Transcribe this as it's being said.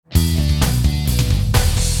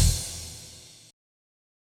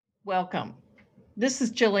Welcome. This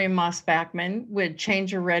is Jillian Moss Backman with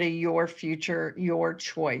Change Your Ready, Your Future, Your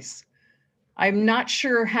Choice. I'm not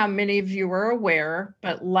sure how many of you are aware,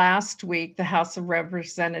 but last week the House of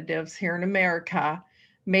Representatives here in America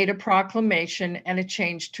made a proclamation and a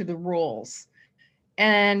change to the rules.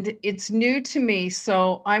 And it's new to me,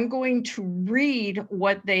 so I'm going to read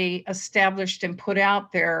what they established and put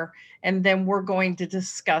out there, and then we're going to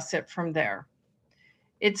discuss it from there.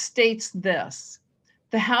 It states this: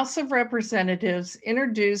 the House of Representatives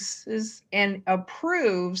introduces and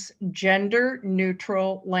approves gender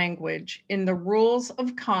neutral language in the rules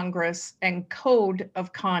of Congress and code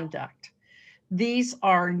of conduct. These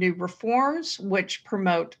are new reforms which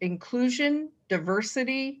promote inclusion,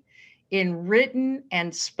 diversity in written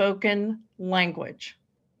and spoken language.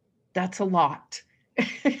 That's a lot.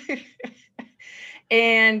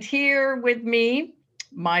 And here with me,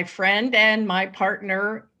 my friend and my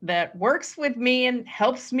partner that works with me and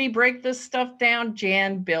helps me break this stuff down,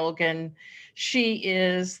 Jan Bilgin. She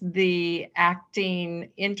is the acting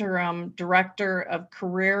interim director of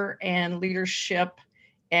career and leadership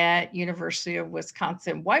at University of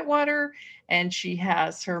Wisconsin-Whitewater, and she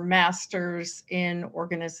has her master's in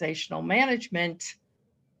organizational management.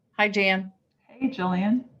 Hi, Jan. Hey,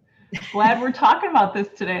 Jillian. Glad we're talking about this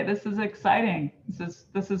today. This is exciting.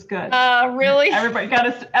 This is good. Really?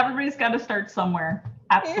 Everybody's got to start somewhere.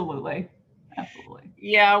 Absolutely.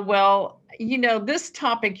 Yeah, well, this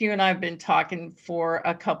topic you and I have been talking for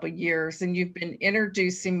a couple of years, and you've been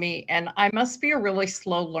introducing me, and I must be a really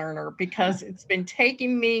slow learner because it's been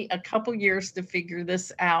taking me a couple years to figure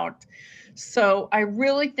this out. So I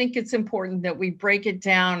really think it's important that we break it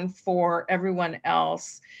down for everyone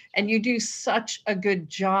else. And you do such a good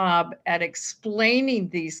job at explaining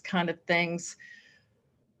these kind of things.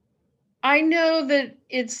 I know that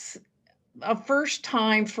it's a first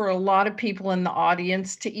time for a lot of people in the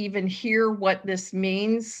audience to even hear what this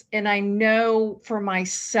means. And I know for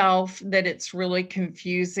myself that it's really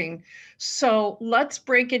confusing. So let's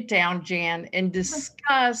break it down, Jan, and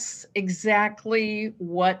discuss exactly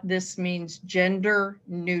what this means, gender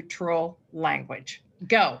neutral language.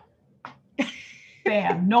 Go.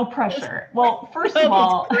 Bam, no pressure. Well, first of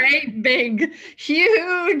all, great, big,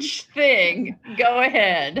 huge thing. Go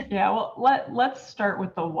ahead. Yeah, well, let's start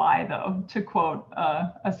with the why, though, to quote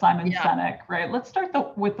Simon Sinek, right? Let's start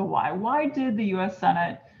with the why. Why did the U.S.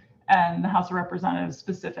 Senate and the House of Representatives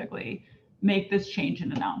specifically make this change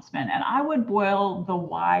and announcement? And I would boil the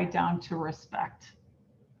why down to respect.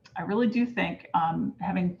 I really do think,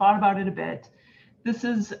 having thought about it a bit, this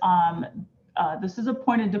is a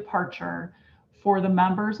point of departure for the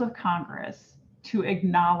members of Congress to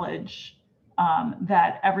acknowledge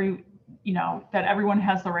that everyone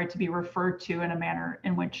has the right to be referred to in a manner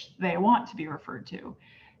in which they want to be referred to.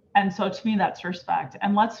 And so to me, that's respect.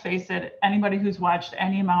 And let's face it, anybody who's watched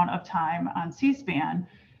any amount of time on C-SPAN,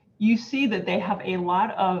 you see that they have a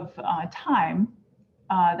lot of time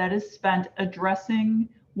that is spent addressing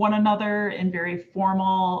one another in very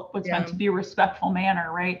formal, what's meant to be a respectful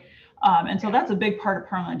manner, right? And so that's a big part of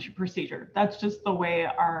parliamentary procedure. That's just the way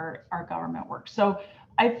our government works. So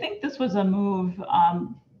I think this was a move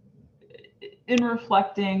in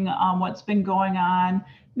reflecting on what's been going on,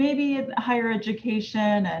 maybe in higher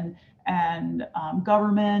education and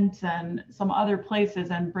government and some other places,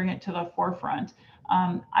 and bring it to the forefront.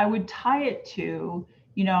 I would tie it to,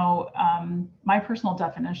 my personal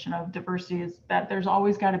definition of diversity is that there's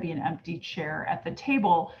always got to be an empty chair at the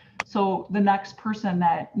table. So the next person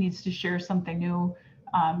that needs to share something new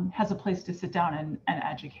has a place to sit down and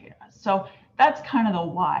educate us. So that's kind of the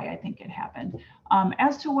why I think it happened.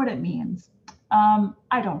 As to what it means,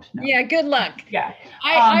 I don't know. Yeah, good luck. Yeah.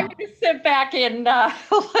 I'm going to sit back and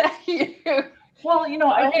let you. Well,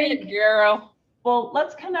 I think, girl. Well,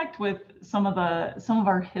 let's connect with some of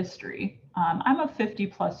our history. I'm a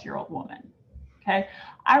 50-plus-year-old woman. Okay.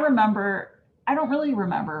 I don't really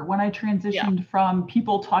remember when I transitioned from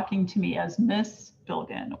people talking to me as Miss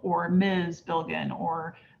Bilgin or Ms. Bilgin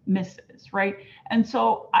or Mrs., right? And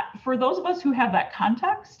so for those of us who have that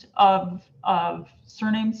context of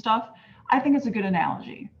surname stuff, I think it's a good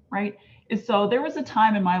analogy, right? So there was a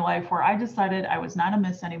time in my life where I decided I was not a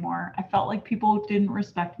Miss anymore. I felt like people didn't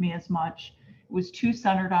respect me as much. It was too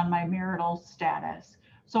centered on my marital status.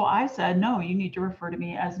 So I said, no, you need to refer to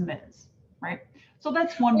me as Ms., right? So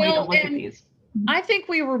that's one way to look at these. I think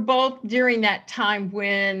we were both during that time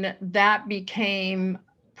when that became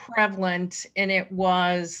prevalent, and it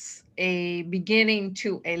was a beginning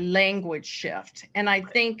to a language shift. And I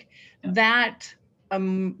think that a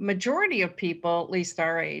majority of people, at least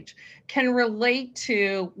our age, can relate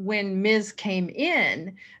to when Ms. came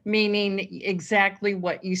in, meaning exactly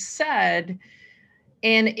what you said.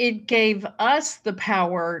 And it gave us the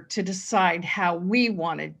power to decide how we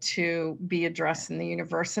wanted to be addressed in the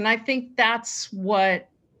universe. And I think that's what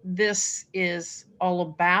this is all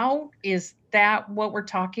about. Is that what we're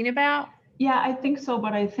talking about? Yeah, I think so,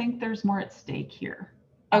 but I think there's more at stake here.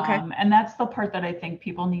 Okay. And that's the part that I think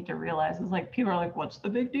people need to realize is like, people are like, what's the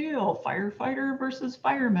big deal? Firefighter versus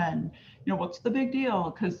fireman. What's the big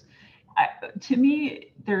deal? Because to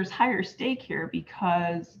me, there's higher stake here,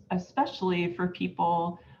 because especially for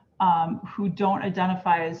people who don't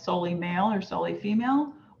identify as solely male or solely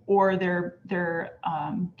female, or they're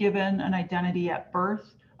given an identity at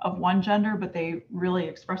birth of one gender, but they really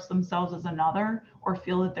express themselves as another, or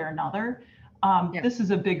feel that they're another. Yeah. This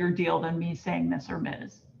is a bigger deal than me saying Miss or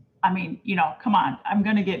Ms. I mean, come on, I'm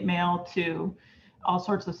going to get mail to all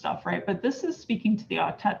sorts of stuff, right? But this is speaking to the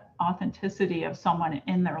authenticity of someone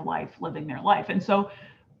in their life, living their life. And so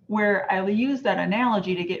where I use that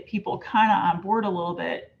analogy to get people kind of on board a little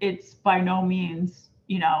bit, it's by no means,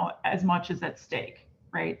 as much as at stake,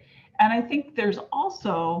 right? And I think there's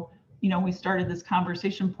also, we started this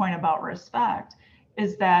conversation point about respect,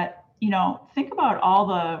 is that, think about all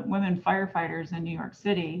the women firefighters in New York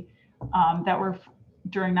City that were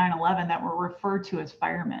during 9/11 that were referred to as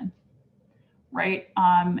firemen, right?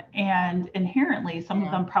 And inherently, some of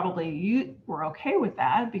them probably were okay with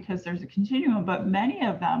that because there's a continuum, but many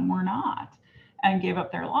of them were not, and gave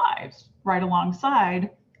up their lives right alongside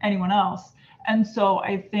anyone else. And so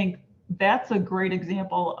I think that's a great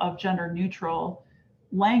example of gender neutral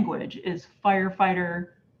language, is firefighter,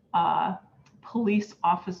 police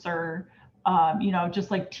officer, just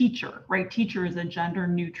like teacher, right? Teacher is a gender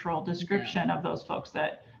neutral description of those folks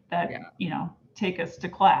that take us to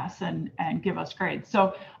class and give us grades.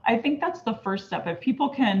 So I think that's the first step. If people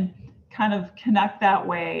can kind of connect that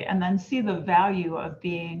way and then see the value of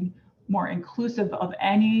being more inclusive of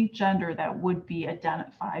any gender that would be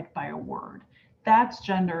identified by a word, that's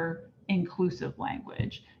gender inclusive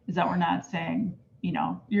language. Is that we're not saying,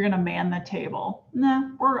 you're going to man the table. Nah,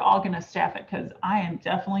 we're all going to staff it, because I am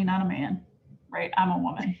definitely not a man, right? I'm a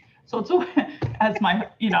woman. So it's as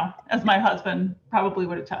my husband probably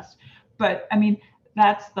would attest. But I mean,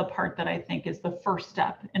 that's the part that I think is the first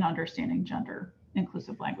step in understanding gender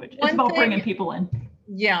inclusive language. It's about bringing people in.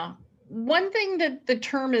 Yeah. One thing that the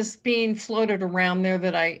term is being floated around there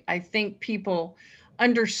that I think people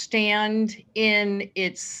understand in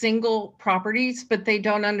its single properties, but they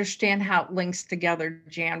don't understand how it links together,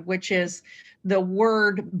 Jan, which is the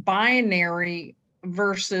word binary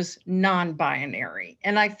versus non-binary.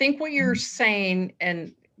 And I think what you're saying,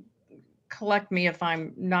 and correct me if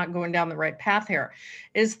I'm not going down the right path here,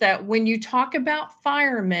 is that when you talk about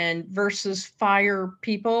firemen versus fire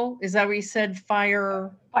people, is that what you said?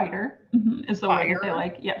 Fighter is the word they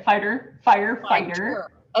like. Yeah, firefighter.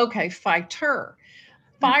 Okay, fighter.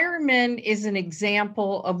 Fireman is an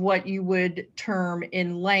example of what you would term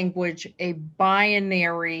in language a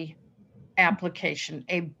binary application,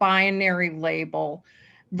 a binary label,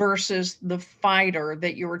 versus the fighter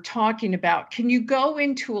that you were talking about. Can you go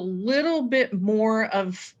into a little bit more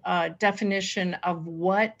of a definition of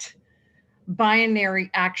what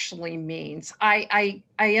binary actually means? I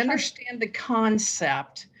understand the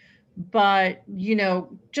concept, but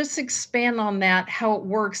just expand on that, how it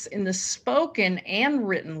works in the spoken and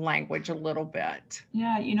written language a little bit.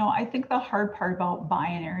 Yeah, I think the hard part about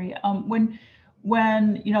binary,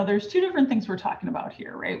 when there's two different things we're talking about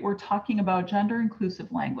here, right? We're talking about gender inclusive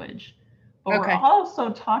language, but we're also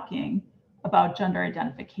talking about gender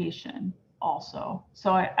identification also.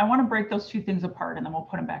 So I want to break those two things apart, and then we'll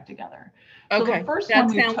put them back together. So the first that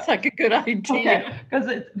sounds like a good idea.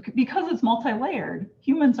 Okay, because it's multi-layered.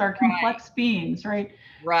 Humans are complex beings, right?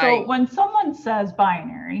 Right. So when someone says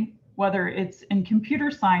binary, whether it's in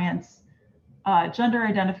computer science, gender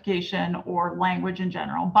identification, or language in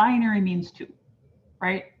general, binary means two,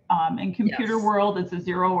 right? In computer world, it's a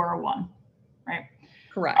 0 or a 1, right?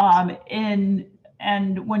 Correct.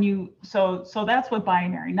 And when you, so that's what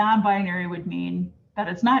binary. Non-binary would mean that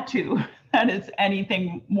it's not 2, that it's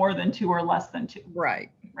anything more than 2 or less than 2.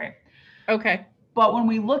 Right. Right. Okay. But when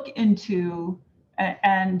we look into,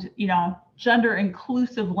 gender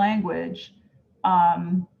inclusive language,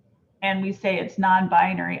 and we say it's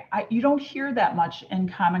non-binary, you don't hear that much in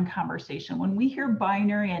common conversation. When we hear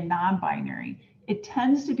binary and non-binary, it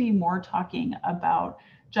tends to be more talking about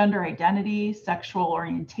gender identity, sexual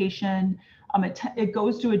orientation. It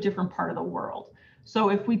goes to a different part of the world. So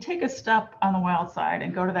if we take a step on the wild side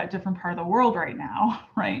and go to that different part of the world right now,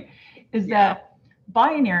 right, is that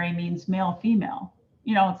binary means male, female.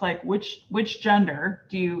 It's like which gender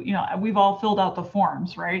do you, we've all filled out the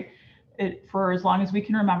forms, right? For as long as we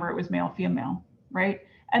can remember, it was male, female, right?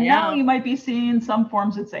 And now you might be seeing some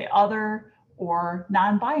forms that say other or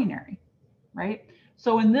non-binary, right?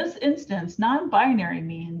 So in this instance, non-binary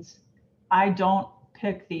means I don't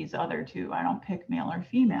pick these other two. I don't pick male or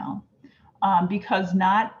female, because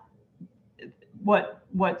not what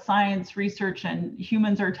science research and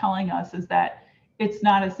humans are telling us is that it's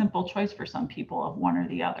not a simple choice for some people of one or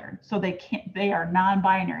the other. So they are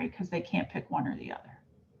non-binary because they can't pick one or the other,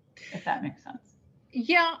 if that makes sense.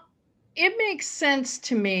 Yeah, it makes sense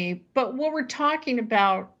to me. But what we're talking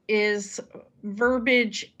about is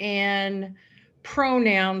verbiage and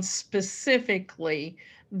pronouns specifically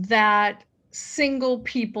that single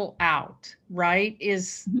people out, right?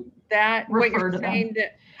 Is that what you're saying?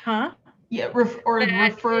 Huh? Yeah, refer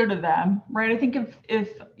to them, right? I think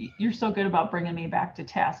if you're so good about bringing me back to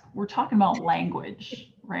task, we're talking about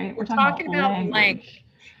language, right? We're talking about language.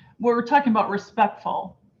 We're talking about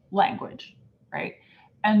respectful language, right?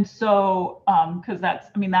 And so, because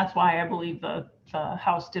that's why I believe the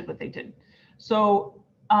House did what they did. So,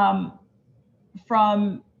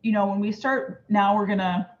 from when we start now,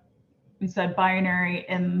 we said binary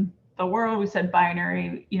in the world. We said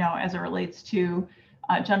binary, as it relates to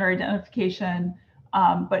gender identification,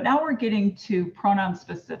 but now we're getting to pronouns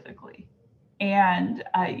specifically. And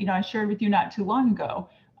I shared with you not too long ago,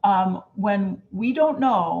 when we don't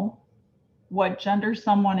know what gender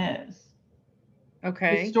someone is,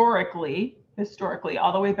 okay, historically,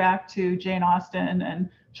 all the way back to Jane Austen and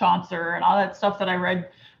Chaucer and all that stuff that I read,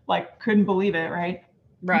 like couldn't believe it, right?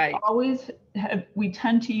 Right. We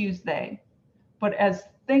tend to use they, but as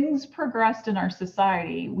things progressed in our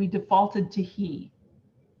society, we defaulted to he.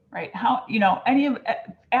 Right? How,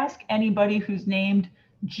 ask anybody who's named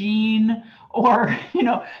Jean or,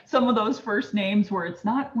 some of those first names where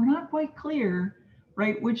we're not quite clear,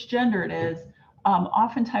 right, which gender it is.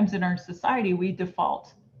 Oftentimes in our society, we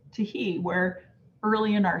default to he, where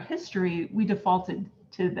early in our history, we defaulted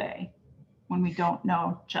to they when we don't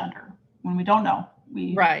know gender. When we don't know,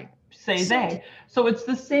 we say they. So it's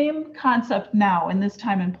the same concept now in this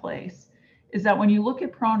time and place, is that when you look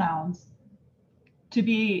at pronouns, to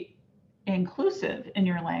be inclusive in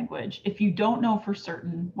your language, if you don't know for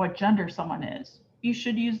certain what gender someone is, you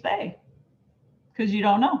should use they, because you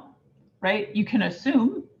don't know, right? You can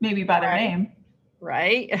assume maybe by their name.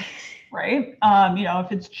 Right. Right.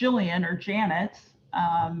 If it's Jillian or Janet,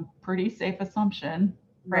 pretty safe assumption.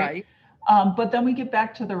 Right. But then we get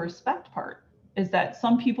back to the respect part, is that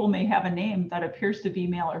some people may have a name that appears to be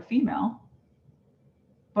male or female,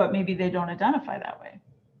 but maybe they don't identify that way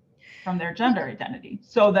from their gender identity.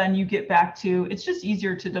 So then you get back to, it's just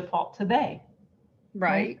easier to default to they.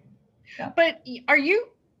 Right. Yeah. But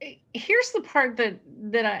here's the part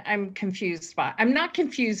that I'm confused by. I'm not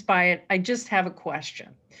confused by it. I just have a question.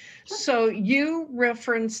 Sure. So you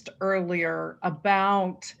referenced earlier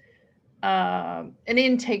about an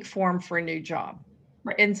intake form for a new job.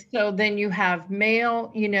 Right. And so then you have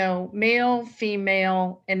male, male,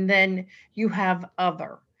 female, and then you have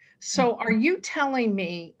other. So are you telling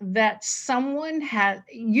me that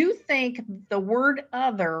you think the word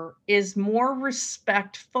other is more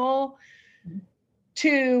respectful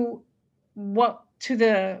to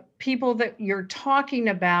the people that you're talking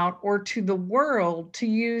about, or to the world, to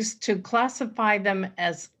use to classify them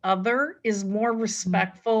as other is more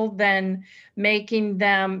respectful than making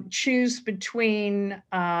them choose between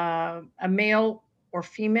a male or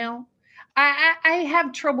female? I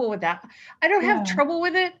have trouble with that. I don't have trouble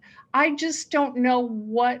with it. I just don't know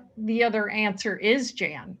what the other answer is,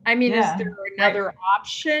 Jan. I mean, is there another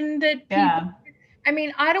option that people... I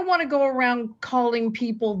mean, I don't want to go around calling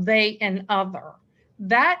people they and other.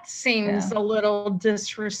 That seems a little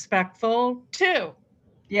disrespectful too.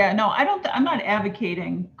 Yeah, no, I'm not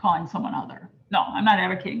advocating calling someone other. No, I'm not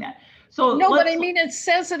advocating that. So no, but I mean, it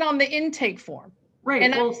says it on the intake form. Right.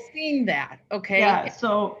 And I've seen that. Okay. Yeah.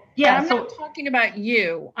 So I'm not talking about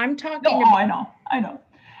you. I'm talking about. I know.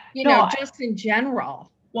 Just in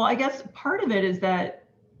general. Well, I guess part of it is that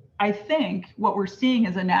I think what we're seeing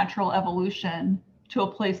is a natural evolution to a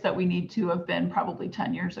place that we need to have been probably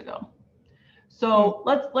 10 years ago. So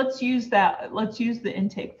let's use that. Let's use the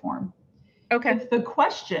intake form. Okay. If the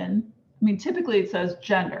question, typically it says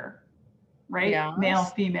gender, right? Yes. Male,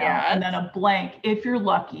 female, and then a blank if you're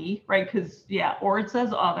lucky, right? Because or it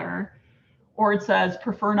says other, or it says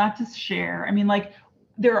prefer not to share.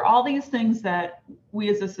 There are all these things that we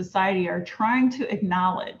as a society are trying to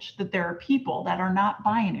acknowledge, that there are people that are not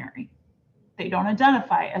binary. They don't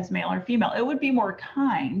identify as male or female. It would be more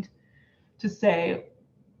kind to say,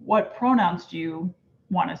 what pronouns do you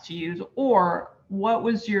want us to use? Or what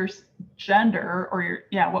was your gender, or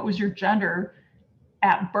what was your gender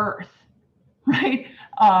at birth, right?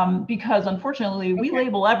 Because unfortunately, we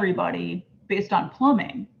label everybody based on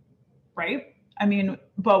plumbing, right? I mean,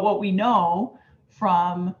 but what we know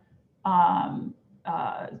from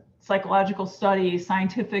psychological studies,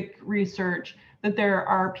 scientific research, that there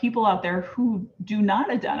are people out there who do not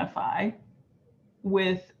identify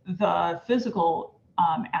with the physical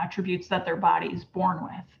attributes that their body is born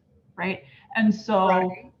with, right? And so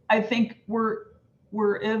Right. I think we're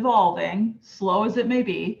evolving, slow as it may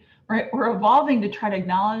be, right? We're evolving to try to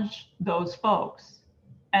acknowledge those folks.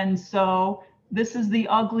 And so this is the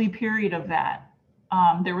ugly period of that.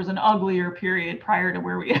 There was an uglier period prior to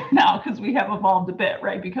where we are now, because we have evolved a bit,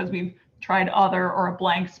 right? Because we've tried other, or a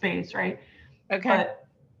blank space, right? Okay. But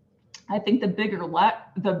I think the bigger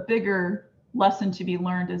lesson to be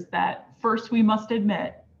learned is that first we must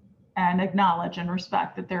admit and acknowledge and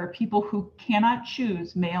respect that there are people who cannot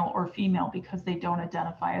choose male or female because they don't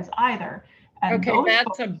identify as either. And okay,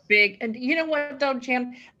 that's a big, and you know what though,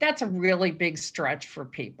 Jan, that's a really big stretch for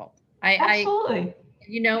people. Absolutely.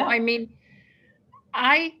 I mean,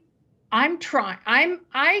 I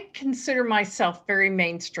consider myself very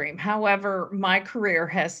mainstream. However, my career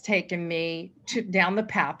has taken me down the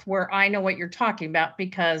path where I know what you're talking about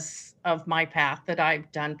because of my path that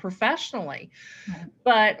I've done professionally. Right.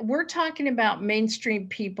 But we're talking about mainstream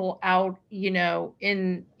people out,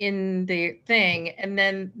 in the thing, and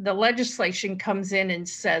then the legislation comes in and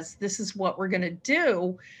says, this is what we're going to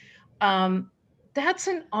do. That's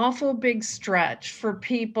an awful big stretch for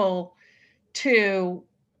people to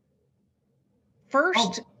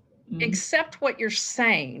first accept what you're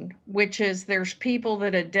saying, which is there's people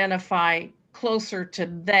that identify closer to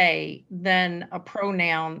they than a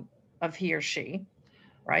pronoun of he or she,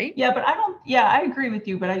 right? Yeah, but I agree with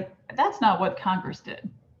you, but that's not what Congress did.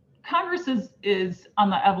 Congress is on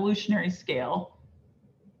the evolutionary scale.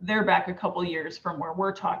 They're back a couple years from where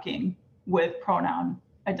we're talking with pronoun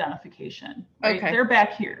identification. Right? Okay. They're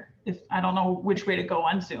back here. If I don't know which way to go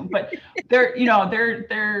on Zoom, but they're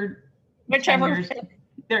whichever years,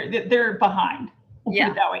 they're behind. We'll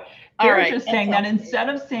put it that way. They're just saying that instead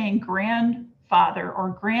of saying grandfather or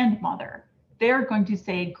grandmother, they're going to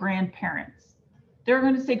say grandparents. They're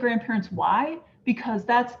going to say grandparents. Why? Because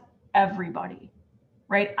that's everybody,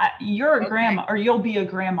 right? You're a grandma, or you'll be a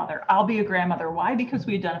grandmother. I'll be a grandmother. Why? Because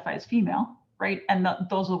we identify as female, right? And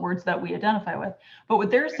those are the words that we identify with. But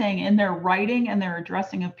what they're saying in their writing and their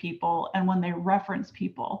addressing of people, and when they reference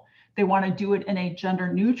people, they want to do it in a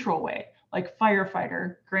gender neutral way, like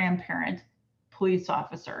firefighter, grandparent, police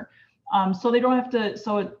officer. So they don't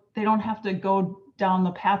have to go down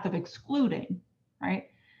the path of excluding, right?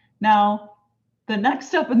 Now, the next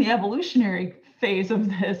step in the evolutionary phase of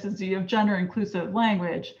this is you have gender inclusive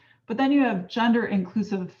language, but then you have gender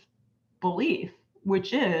inclusive belief,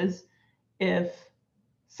 which is if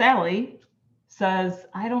Sally says,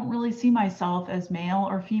 I don't really see myself as male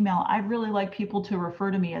or female, I'd really like people to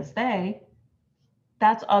refer to me as they,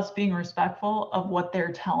 that's us being respectful of what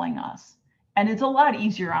they're telling us. And it's a lot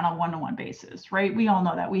easier on a one-to-one basis, right? We all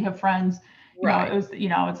know that. We have friends, right.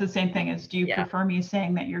 It's the same thing as, do you prefer me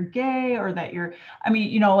saying that you're gay or that you're,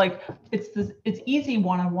 it's easy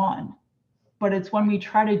one-on-one, but it's when we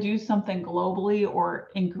try to do something globally or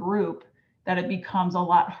in group that it becomes a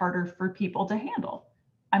lot harder for people to handle.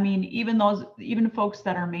 I mean, even folks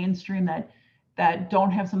that are mainstream that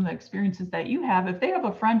don't have some of the experiences that you have, if they have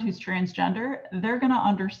a friend who's transgender, they're going to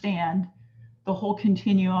understand the whole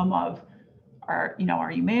continuum of, are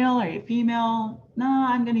you male? Are you female? No,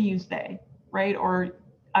 I'm going to use they, right? Or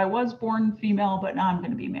I was born female, but now I'm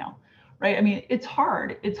going to be male, right? I mean, it's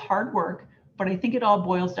hard work, but I think it all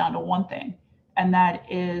boils down to one thing, and that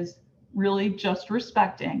is really just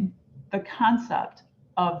respecting the concept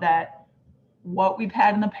of that what we've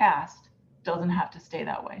had in the past doesn't have to stay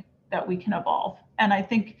that way, that we can evolve. And I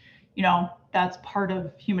think, that's part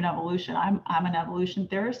of human evolution. I'm an evolution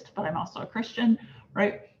theorist, but I'm also a Christian,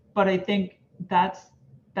 right? But I think that's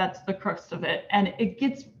the crux of it. And it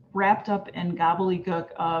gets wrapped up in gobbledygook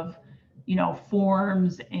of,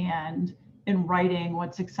 forms and in writing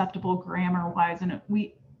what's acceptable grammar wise. And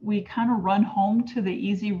we kind of run home to the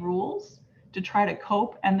easy rules to try to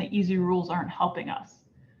cope, and the easy rules aren't helping us.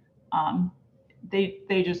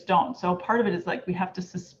 They just don't. So part of it is like we have to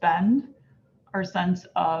suspend our sense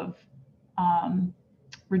of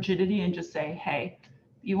rigidity and just say, hey,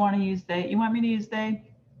 you want to use they, you want me to use they,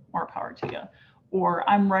 more power to you. Or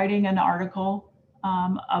I'm writing an article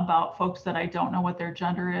about folks that I don't know what their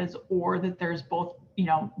gender is, or that there's both,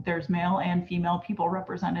 there's male and female people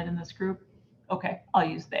represented in this group. okay, I'll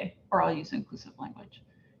use they, or I'll use inclusive language.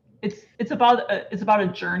 It's about a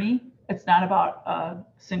journey. It's not about a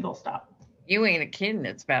single stop. You ain't a kidding.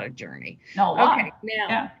 It's about a journey. No, a Okay, lot. now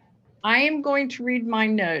Yeah. I am going to read my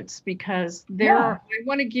notes because I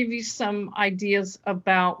want to give you some ideas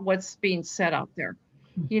about what's being said out there.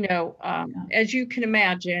 As you can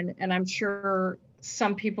imagine, and I'm sure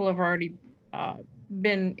some people have already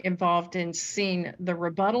been involved in seeing the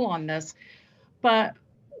rebuttal on this, but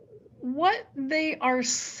what they are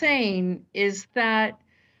saying is that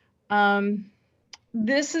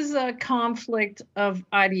this is a conflict of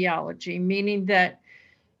ideology, meaning that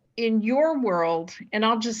in your world, and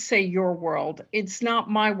I'll just say your world, it's not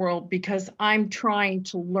my world because I'm trying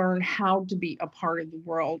to learn how to be a part of the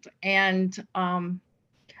world. And I'm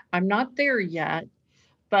not there yet,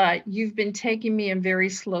 but you've been taking me in very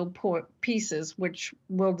slow pieces, which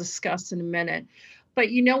we'll discuss in a minute.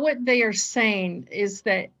 But you know what they are saying is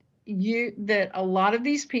that a lot of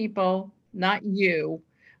these people, not you,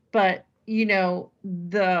 but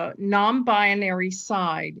the non-binary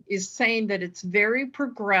side is saying that it's very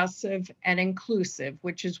progressive and inclusive,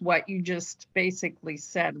 which is what you just basically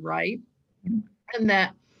said, right? And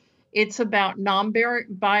that it's about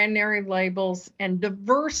non-binary labels and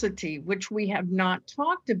diversity, which we have not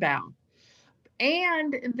talked about.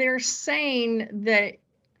 And they're saying that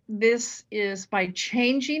this is by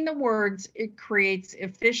changing the words, it creates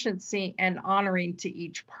efficiency and honoring to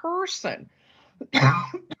each person.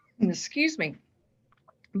 Excuse me.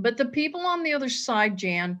 But the people on the other side,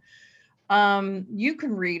 Jan, you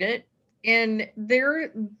can read it, and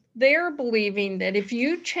they're believing that if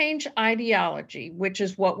you change ideology, which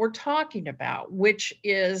is what we're talking about, which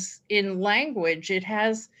is in language, it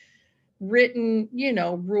has written,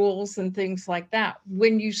 rules and things like that.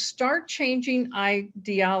 When you start changing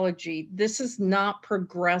ideology, this is not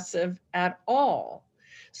progressive at all.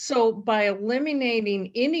 So by eliminating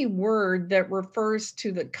any word that refers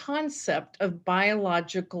to the concept of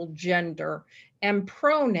biological gender and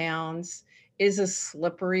pronouns is a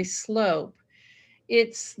slippery slope.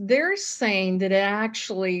 They're saying that it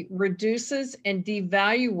actually reduces and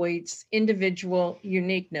devaluates individual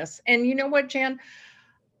uniqueness. And you know what, Jan?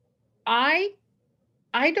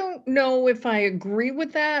 I don't know if I agree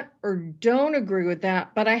with that or don't agree with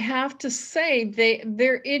that, but I have to say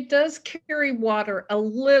it does carry water a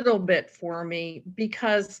little bit for me,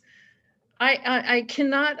 because I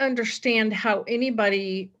cannot understand how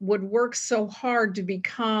anybody would work so hard to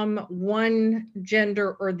become one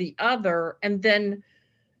gender or the other, and then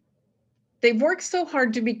they've worked so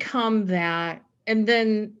hard to become that, and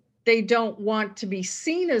then they don't want to be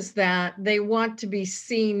seen as that. They want to be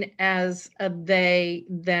seen as a they,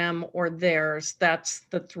 them, or theirs. That's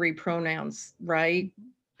the three pronouns, right?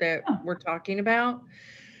 That we're talking about.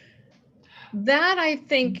 That, I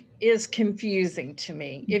think, is confusing to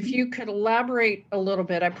me. If you could elaborate a little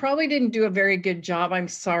bit. I probably didn't do a very good job, I'm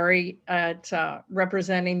sorry, at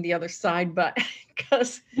representing the other side, but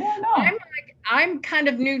because I'm kind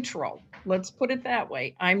of neutral. Let's put it that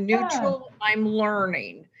way. I'm neutral. I'm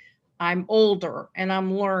learning. I'm older and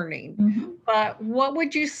I'm learning. But what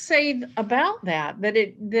would you say about that? That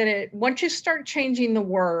it once you start changing the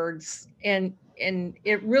words and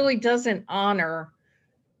it really doesn't honor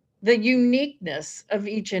the uniqueness of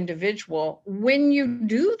each individual when you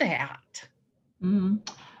do that.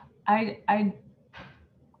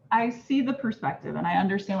 I see the perspective, and I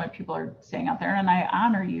understand what people are saying out there, and I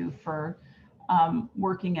honor you for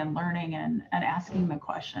working and learning and asking the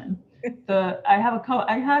question. I have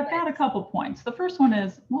got a couple points. The first one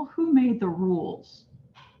is, well, who made the rules?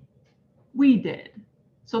 We did.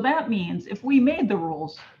 So that means if we made the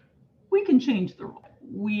rules, we can change the rules.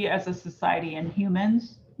 We as a society and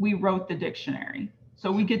humans, we wrote the dictionary.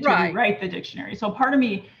 So we get to rewrite the dictionary. So part of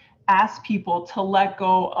me asks people to let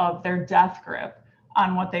go of their death grip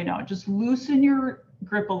on what they know. Just loosen your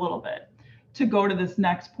grip a little bit to go to this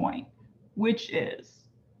next point, which is,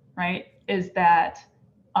 is that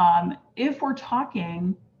if we're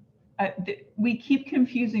talking, we keep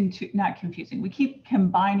we keep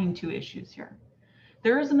combining two issues here.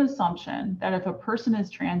 There is an assumption that if a person is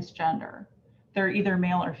transgender, they're either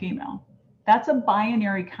male or female. That's a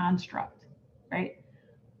binary construct, right?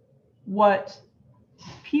 What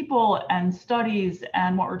people and studies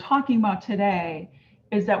and what we're talking about today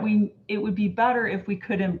is that it would be better if we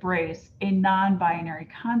could embrace a non-binary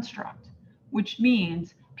construct, which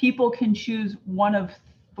means people can choose one of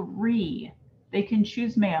three. They can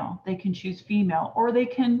choose male, they can choose female, or they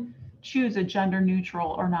can choose a gender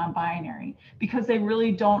neutral or non-binary because they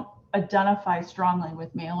really don't identify strongly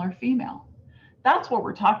with male or female. That's what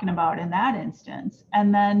we're talking about in that instance.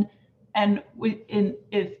 And then And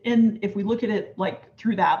if we look at it like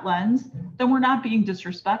through that lens, then we're not being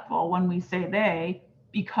disrespectful when we say they,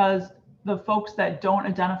 because the folks that don't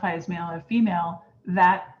identify as male or female,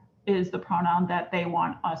 that is the pronoun that they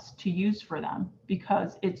want us to use for them,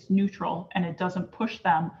 because it's neutral and it doesn't push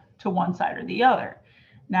them to one side or the other.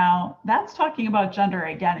 Now, that's talking about gender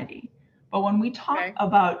identity. But when we talk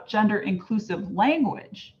about gender inclusive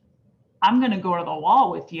language, I'm going to go to the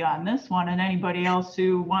wall with you on this one, and anybody else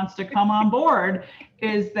who wants to come on board,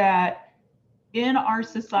 is that in our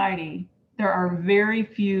society, there are very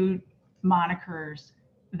few monikers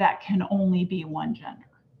that can only be one gender.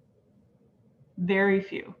 Very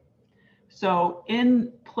few. So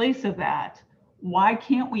in place of that, why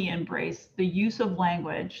can't we embrace the use of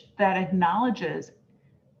language that acknowledges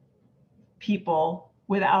people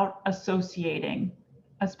without associating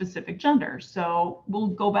a specific gender? So we'll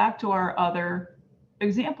go back to our other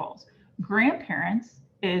examples. Grandparents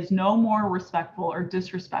is no more respectful or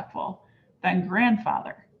disrespectful than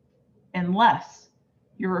grandfather, unless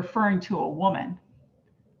you're referring to a woman.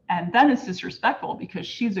 And then it's disrespectful because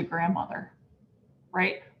she's a grandmother,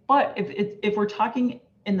 right? But if we're talking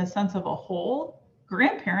in the sense of a whole,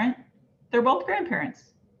 grandparent, they're both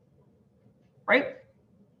grandparents, right?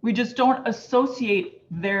 We just don't associate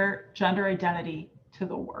their gender identity to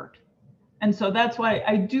the word. And so that's why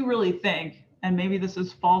I do really think, and maybe this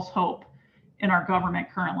is false hope in our government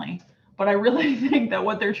currently, but I really think that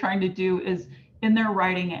what they're trying to do is, in their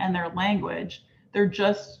writing and their language, they're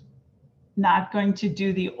just not going to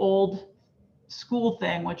do the old school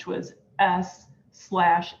thing, which was S/HE,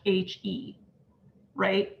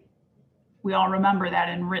 right? We all remember that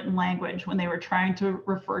in written language when they were trying to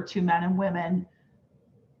refer to men and women.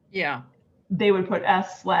 Yeah. They would put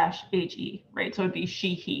S/HE, right? So it'd be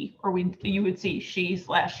she, he, or you would see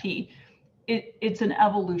she/he. It's an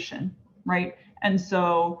evolution, right? And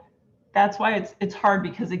so that's why it's hard,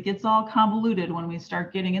 because it gets all convoluted when we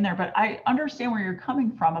start getting in there. But I understand where you're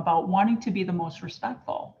coming from about wanting to be the most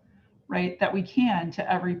respectful, right, that we can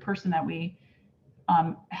to every person that we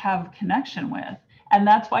have connection with. And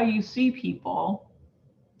that's why you see people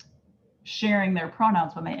sharing their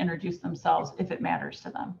pronouns when they introduce themselves, if it matters to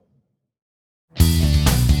them.